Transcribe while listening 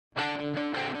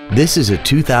This is a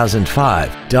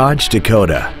 2005 Dodge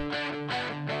Dakota.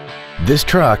 This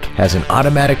truck has an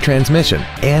automatic transmission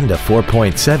and a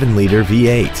 4.7-liter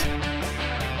V8.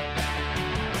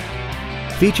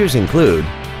 Features include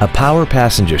a power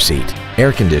passenger seat,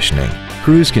 air conditioning,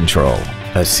 cruise control,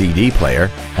 a CD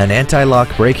player, an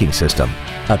anti-lock braking system,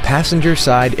 a passenger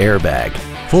side airbag,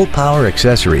 full power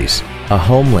accessories, a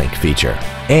HomeLink feature,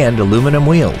 and aluminum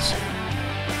wheels.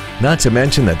 Not to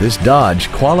mention that this Dodge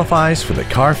qualifies for the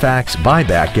Carfax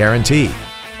buyback guarantee.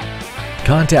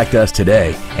 Contact us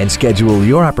today and schedule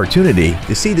your opportunity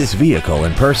to see this vehicle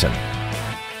in person.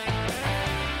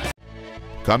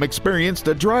 Come experience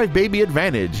the Drive Baby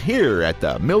advantage here at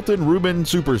the Milton Ruben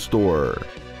Superstore.